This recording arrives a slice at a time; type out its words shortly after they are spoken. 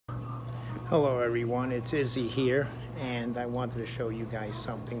Hello everyone, it's Izzy here, and I wanted to show you guys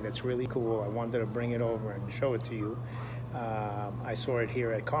something that's really cool. I wanted to bring it over and show it to you. I saw it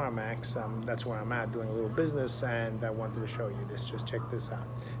here at CarMax. That's where I'm at doing a little business, and I wanted to show you this. Just check this out.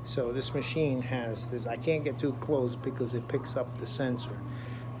 So this machine has this. I can't get too close because it picks up the sensor,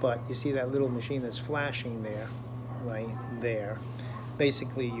 but you see that little machine that's flashing there, right there.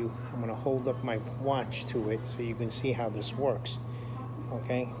 Basically, I'm going to hold up my watch to it so you can see how this works.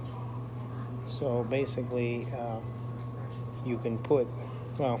 Okay. So basically, you can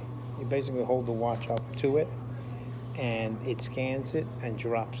you basically hold the watch up to it, and it scans it and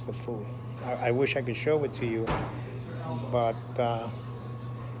drops the food. I wish I could show it to you, but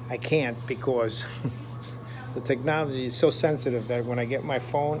I can't because the technology is so sensitive that when I get my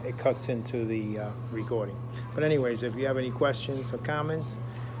phone, it cuts into the recording. But anyways, if you have any questions or comments,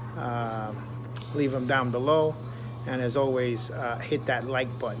 leave them down below. And as always, hit that like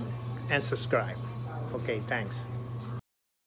button and subscribe. Okay, thanks.